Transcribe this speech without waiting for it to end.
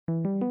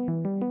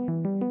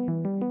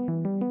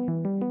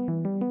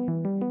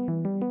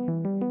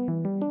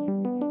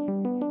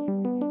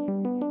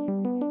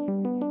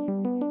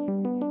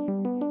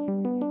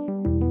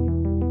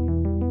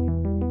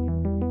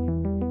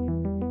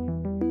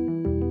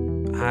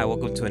Hi,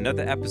 welcome to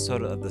another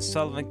episode of the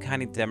Sullivan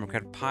County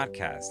Democrat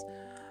Podcast.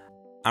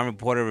 I'm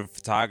reporter and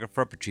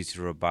photographer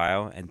Patricia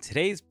Rubio, and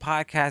today's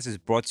podcast is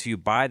brought to you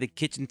by the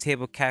Kitchen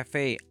Table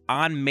Cafe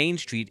on Main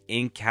Street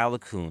in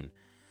Callicoon.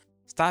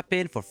 Stop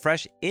in for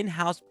fresh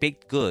in-house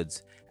baked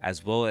goods,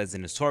 as well as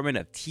an assortment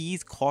of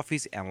teas,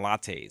 coffees, and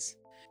lattes.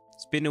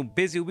 It's been a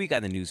busy week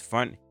on the news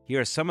front.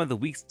 Here are some of the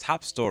week's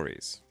top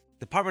stories.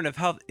 Department of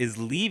Health is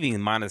leaving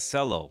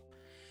Monticello.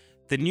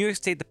 The New York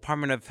State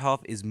Department of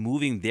Health is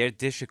moving their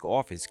district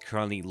office,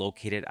 currently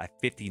located at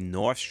 50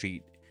 North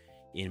Street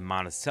in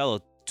Monticello,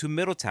 to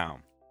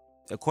Middletown.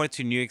 According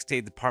to New York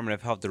State Department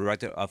of Health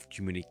Director of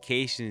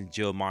Communications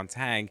Jill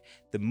Montag,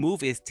 the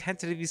move is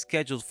tentatively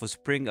scheduled for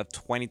spring of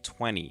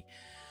 2020.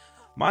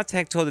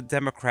 Montag told the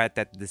Democrat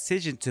that the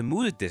decision to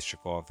move the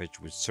district office,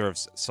 which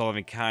serves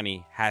Sullivan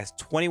County, has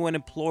 21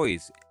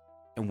 employees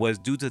and was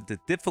due to the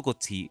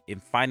difficulty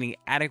in finding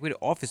adequate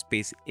office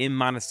space in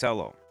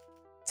Monticello.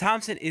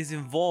 Thompson is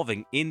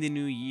evolving in the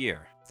new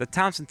year. The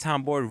Thompson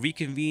Town Board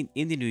reconvened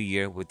in the new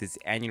year with its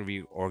annual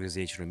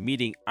reorganizational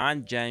meeting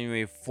on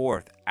January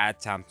 4th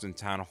at Thompson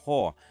Town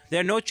Hall.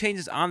 There are no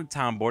changes on the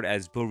Town Board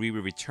as Bill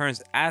Reber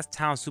returns as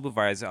Town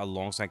Supervisor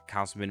alongside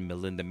Councilman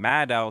Melinda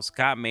Maddow,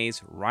 Scott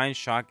Mays, Ryan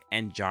Schock,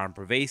 and John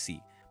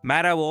Pervasi.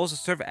 Maddow will also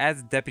serve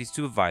as Deputy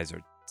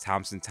Supervisor.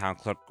 Thompson Town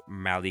Clerk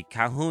Mally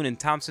Calhoun and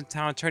Thompson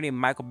Town Attorney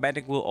Michael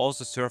Bendick will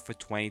also serve for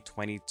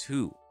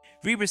 2022.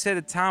 Reber said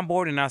the town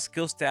board and our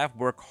skilled staff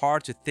work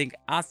hard to think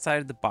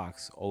outside of the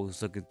box,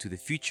 always looking to the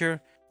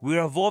future. We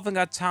are evolving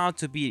our town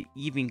to be an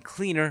even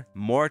cleaner,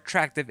 more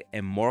attractive,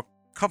 and more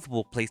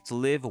comfortable place to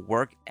live,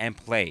 work, and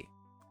play.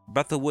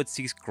 Bethel Woods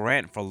seeks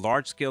grant for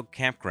large-scale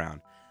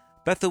campground.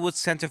 Bethel Woods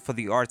Center for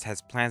the Arts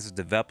has plans to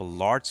develop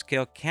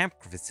large-scale camp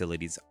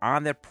facilities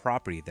on their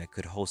property that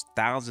could host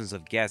thousands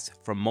of guests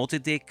for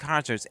multi-day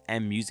concerts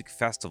and music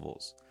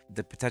festivals.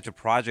 The potential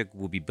project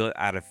will be built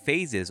out of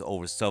phases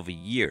over several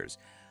years,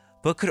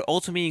 but could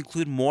ultimately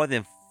include more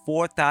than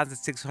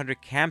 4,600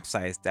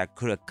 campsites that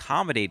could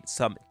accommodate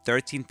some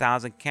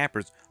 13,000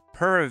 campers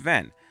per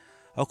event,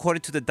 according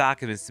to the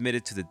documents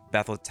submitted to the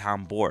Bethel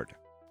Town Board.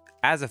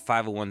 As a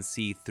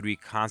 501c3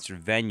 concert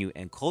venue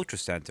and culture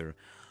center,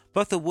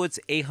 Bethel Woods'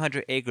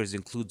 800 acres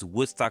includes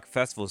Woodstock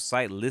Festival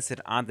site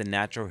listed on the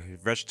National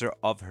Register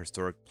of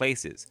Historic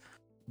Places.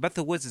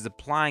 Bethel Woods is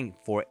applying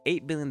for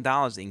 $8 billion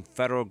in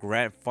federal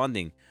grant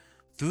funding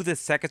through the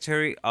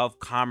Secretary of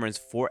Commerce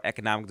for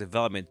Economic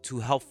Development to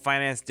help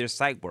finance their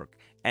site work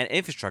and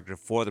infrastructure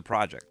for the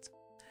project.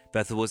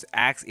 Bethel Woods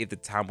asked if the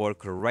town board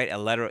could write a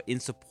letter in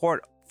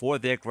support for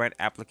their grant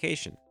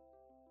application.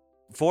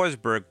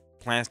 Forestburg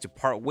plans to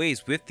part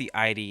ways with the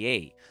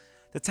IDA.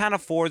 The town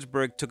of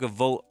Forestburg took a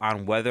vote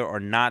on whether or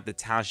not the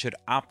town should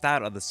opt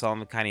out of the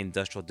Sullivan County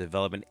Industrial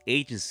Development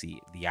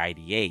Agency, the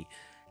IDA,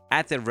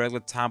 at their regular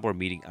town board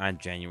meeting on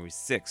January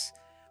 6,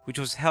 which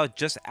was held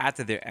just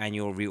after their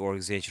annual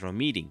reorganizational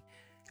meeting.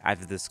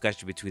 After the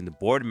discussion between the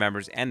board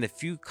members and the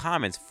few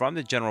comments from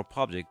the general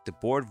public, the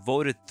board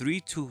voted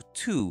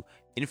 3-2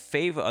 in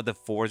favor of the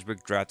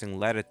Forestburg drafting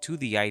letter to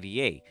the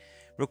IDA,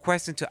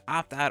 requesting to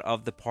opt out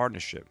of the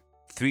partnership.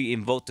 3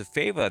 in vote to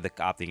favor of the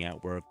opting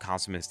out were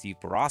Councilman Steve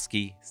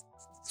Borowski,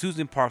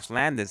 Susan Parks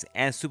Landis,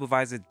 and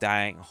Supervisor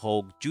Diane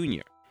Hogue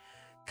Jr.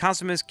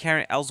 Councilmen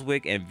Karen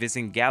Ellswick and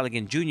Vincent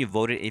Galligan Jr.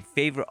 voted in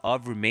favor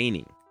of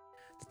remaining.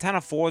 The town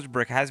of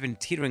Forestburg has been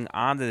teetering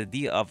on the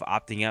idea of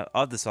opting out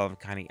of the Sullivan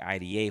County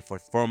IDA for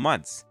 4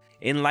 months.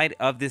 In light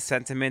of this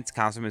sentiment,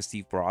 Councilman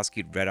Steve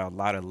Borowski read out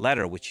loud a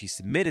letter which he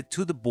submitted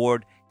to the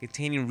board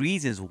containing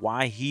reasons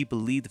why he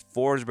believed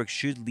Forestburg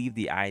should leave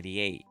the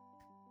IDA.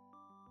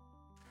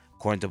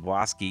 According to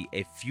Borowski,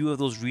 a few of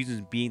those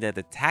reasons being that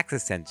the tax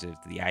incentives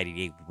the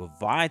IDA will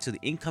provide to the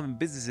incoming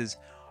businesses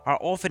are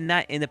often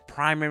not in the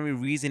primary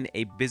reason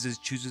a business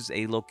chooses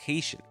a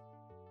location.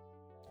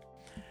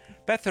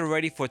 Bethel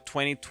ready for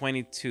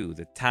 2022.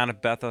 The town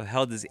of Bethel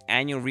held its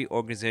annual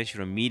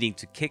reorganizational meeting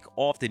to kick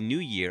off the new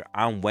year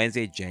on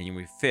Wednesday,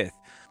 January 5th,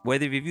 where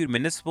they reviewed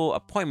municipal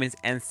appointments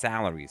and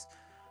salaries.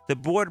 The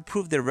board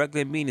approved their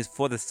regular meetings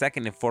for the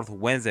second and fourth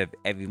Wednesday of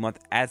every month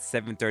at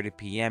 7:30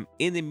 p.m.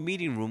 in the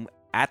meeting room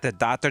at the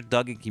Dr.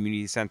 Duggan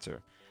Community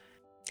Center.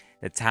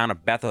 The town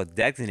of Bethel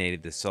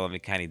designated the Sullivan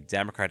County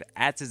Democrat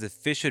as its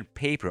official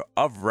paper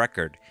of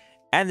record,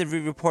 and the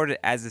reported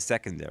as the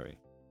secondary.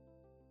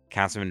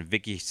 Councilman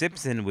Vicky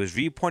Simpson was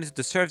reappointed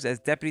to serve as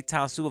Deputy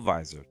Town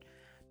Supervisor.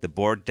 The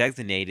board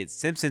designated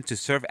Simpson to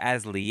serve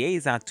as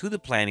liaison to the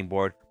Planning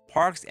Board,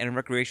 Parks and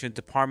Recreation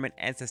Department,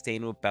 and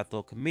Sustainable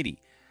Bethel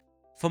Committee.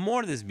 For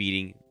more of this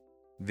meeting,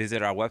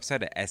 visit our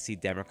website at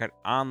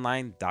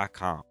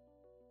scdemocratonline.com.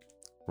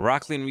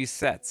 Rockland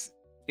resets.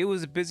 It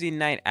was a busy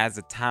night as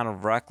the town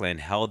of Rockland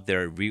held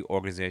their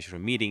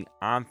reorganizational meeting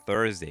on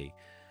Thursday.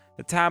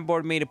 The town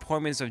board made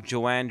appointments of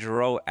Joanne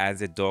Giroux as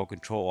the dog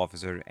control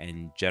officer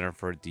and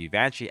Jennifer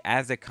DeVanchi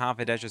as the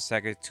confidential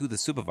secretary to the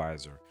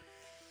supervisor.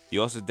 He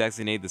also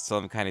designated the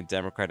Sullivan County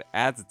Democrat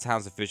as the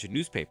town's official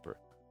newspaper.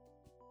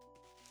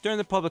 During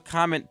the public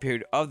comment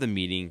period of the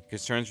meeting,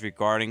 concerns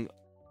regarding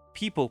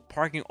people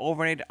parking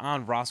overnight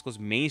on Roscoe's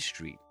Main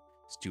Street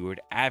Stewart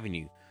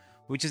Avenue,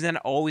 which is not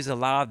always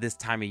allowed this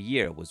time of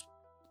year.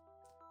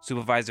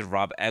 Supervisor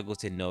Rob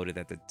Eggleston noted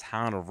that the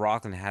town of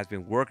Rockland has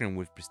been working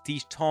with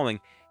Prestige Towing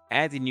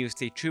and the New York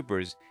State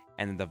Troopers,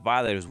 and that the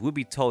violators will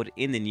be towed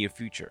in the near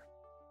future.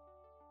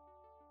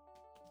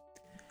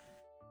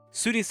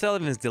 SUNY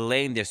Sullivan is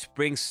delaying their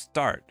spring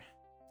start.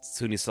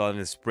 SUNY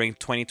Sullivan's spring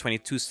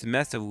 2022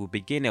 semester will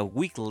begin a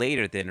week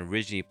later than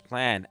originally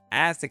planned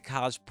as the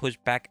college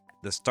pushed back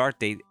the start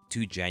date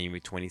to January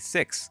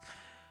 26.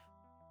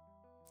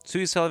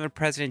 SUNY Sullivan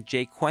President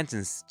Jay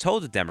Quentin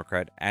told the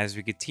Democrat, "As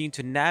we continue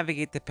to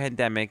navigate the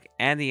pandemic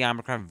and the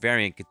Omicron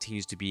variant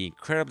continues to be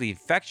incredibly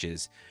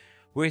infectious,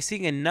 we're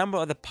seeing a number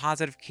of the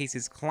positive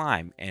cases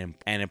climb, and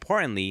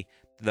importantly,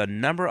 the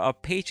number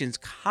of patients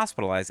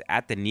hospitalized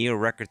at the near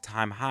record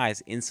time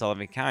highs in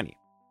Sullivan County.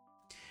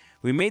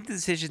 We made the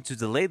decision to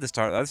delay the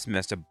start of the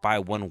semester by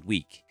 1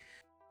 week."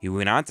 He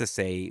went on to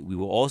say, "We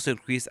will also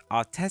increase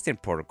our testing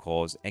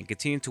protocols and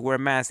continue to wear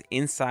masks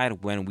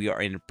inside when we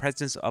are in the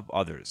presence of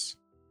others."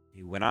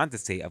 He went on to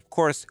say, "Of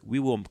course, we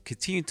will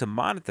continue to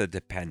monitor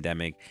the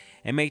pandemic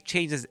and make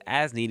changes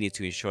as needed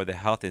to ensure the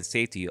health and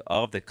safety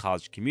of the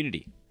college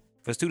community."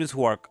 For students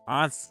who are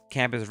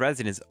on-campus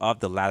residents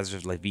of the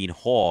Lazarus Levine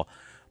Hall,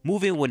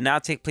 move-in will now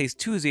take place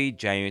Tuesday,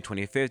 January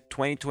 25th,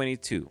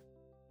 2022.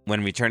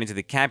 When returning to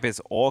the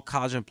campus, all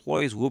college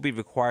employees will be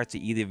required to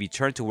either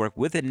return to work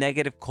with a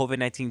negative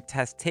COVID-19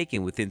 test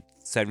taken within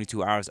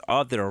 72 hours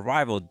of their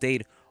arrival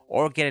date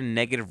or get a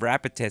negative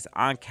rapid test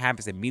on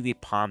campus immediately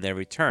upon their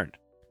return.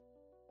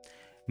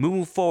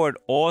 Moving forward,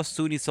 all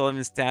SUNY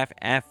Sullivan staff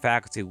and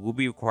faculty will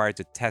be required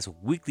to test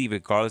weekly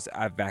regardless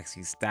of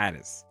vaccine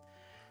status.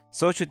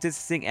 Social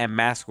distancing and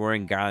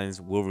mask-wearing guidelines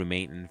will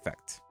remain in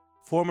effect.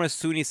 Former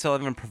SUNY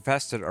Sullivan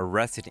professor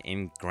arrested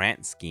in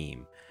grant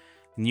scheme.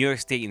 New York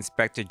State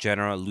Inspector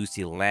General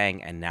Lucy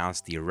Lang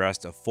announced the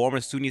arrest of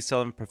former SUNY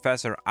Sullivan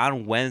professor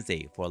on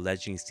Wednesday for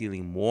allegedly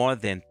stealing more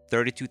than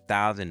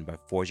 $32,000 by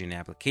forging an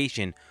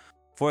application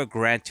for a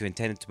grant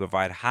intended to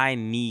provide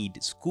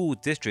high-need school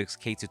districts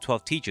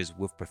K-12 teachers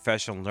with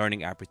professional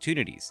learning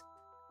opportunities.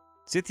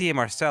 Cynthia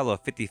Marcello,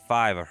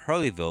 55, of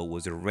Hurleyville,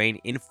 was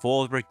arraigned in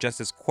Fallsburg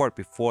Justice Court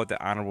before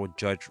the Honorable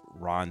Judge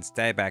Ron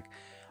Stabak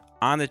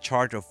on the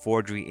charge of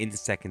forgery in the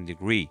second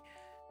degree.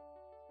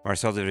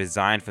 Marcello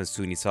resigned from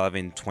SUNY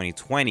Sullivan in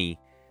 2020.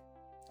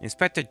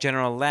 Inspector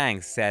General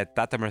Lang said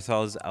Dr.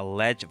 Marcello's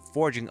alleged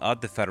forging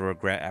of the federal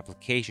grant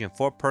application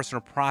for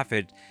personal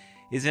profit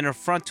is an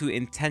affront to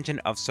intention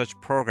of such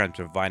programs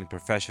providing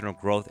professional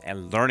growth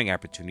and learning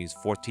opportunities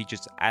for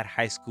teachers at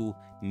high school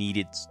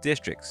needed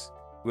districts.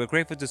 We are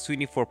grateful to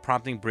SUNY for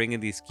promptly bringing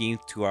these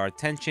schemes to our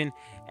attention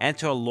and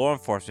to our law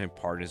enforcement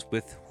partners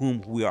with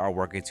whom we are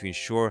working to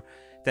ensure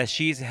that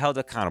she is held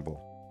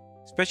accountable.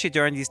 Especially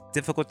during these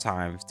difficult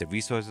times, the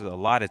resources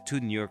allotted to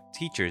New York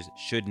teachers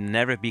should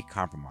never be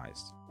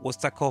compromised.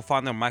 Woodstock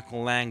co-founder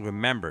Michael Lang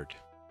remembered.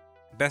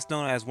 Best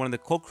known as one of the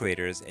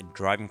co-creators and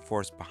driving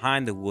force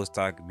behind the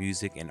Woodstock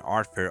Music and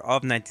Art Fair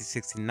of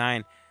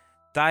 1969,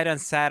 died on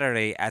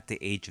Saturday at the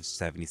age of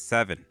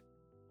 77.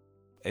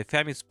 A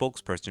family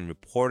spokesperson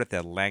reported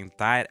that Lang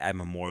died at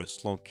Memorial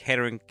Sloan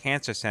Kettering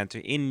Cancer Center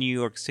in New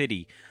York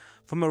City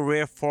from a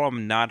rare form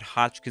of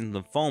non-Hodgkin's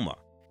lymphoma.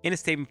 In a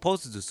statement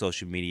posted to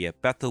social media,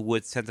 Bethel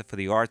Woods Center for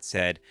the Arts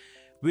said,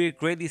 "We are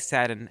greatly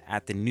saddened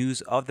at the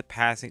news of the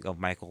passing of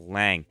Michael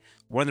Lang,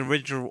 one of the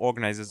original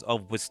organizers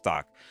of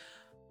Woodstock.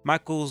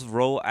 Michael's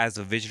role as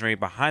a visionary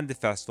behind the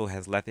festival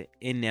has left an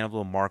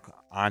indelible mark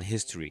on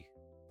history."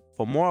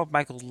 For more of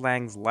Michael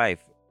Lang's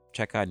life,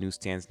 check out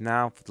newsstands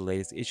now for the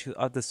latest issue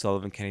of the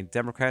Sullivan County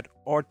Democrat,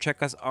 or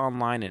check us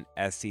online at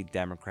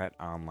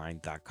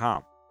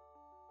scdemocratonline.com.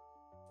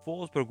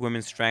 Fallsburg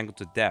women strangled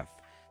to death.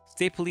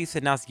 State police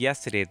announced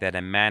yesterday that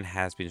a man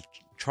has been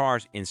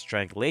charged in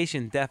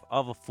strangulation death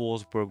of a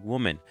Fallsburg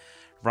woman.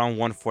 Around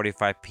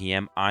 1:45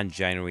 p.m. on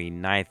January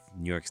 9th,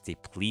 New York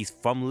State Police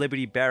from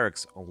Liberty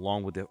Barracks,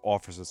 along with the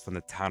officers from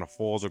the town of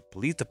Fallsburg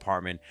Police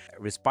Department,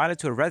 responded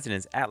to a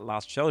residence at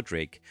Lost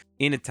Sheldrake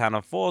in the town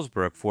of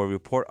Fallsburg for a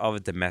report of a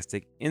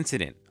domestic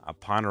incident.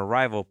 Upon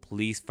arrival,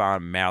 police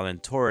found Marilyn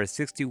Torres,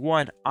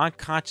 61,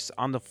 unconscious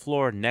on the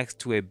floor next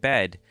to a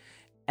bed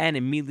and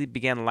immediately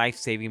began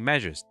life-saving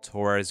measures.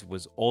 Torres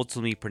was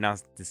ultimately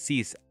pronounced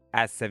deceased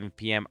at 7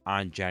 p.m.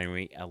 on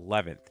January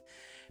 11th.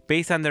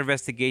 Based on the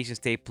investigation,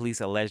 state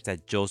police alleged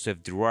that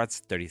Joseph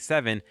Duarte,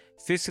 37,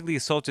 physically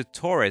assaulted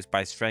Torres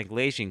by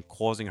strangulation,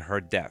 causing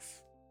her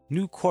death.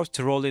 New corpse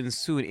to roll in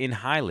soon in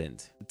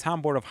Highland. The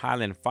Town Board of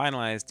Highland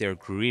finalized their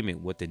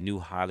agreement with the new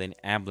Highland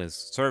Ambulance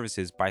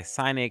Services by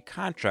signing a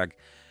contract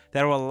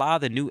that will allow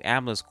the new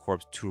ambulance corps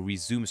to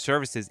resume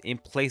services in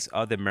place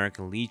of the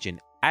American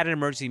Legion at an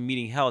emergency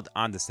meeting held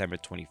on December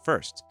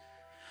 21st.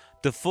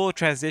 The full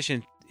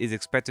transition is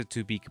expected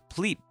to be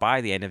complete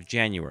by the end of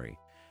January.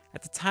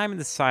 At the time of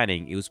the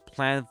signing, it was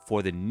planned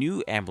for the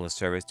new ambulance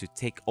service to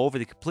take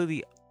over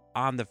completely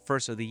on the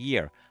first of the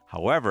year.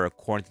 However,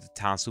 according to the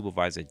town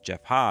supervisor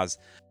Jeff Haas,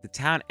 the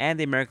town and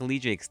the American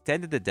Legion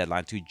extended the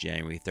deadline to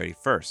January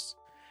 31st.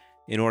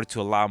 in order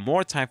to allow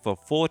more time for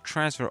full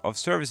transfer of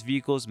service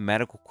vehicles,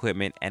 medical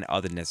equipment, and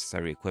other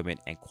necessary equipment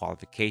and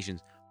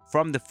qualifications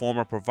from the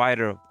former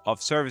provider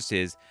of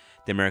services,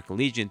 the American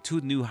Legion,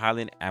 to New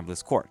Highland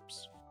Ambulance Corps.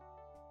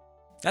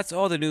 That's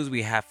all the news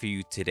we have for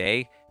you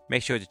today.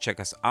 Make sure to check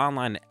us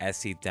online at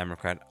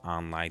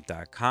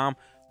scdemocratonline.com.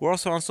 We're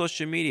also on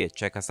social media.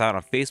 Check us out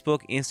on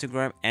Facebook,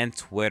 Instagram, and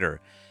Twitter.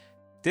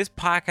 This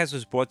podcast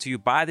was brought to you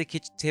by the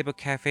Kitchen Table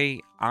Cafe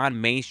on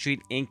Main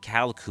Street in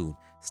Callicoon.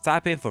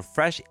 Stop in for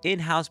fresh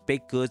in-house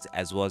baked goods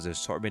as well as an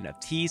assortment of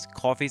teas,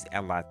 coffees,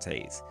 and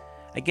lattes.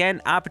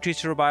 Again, I'm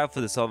Patricio Robayo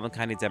for the Sullivan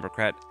County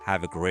Democrat.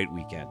 Have a great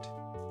weekend.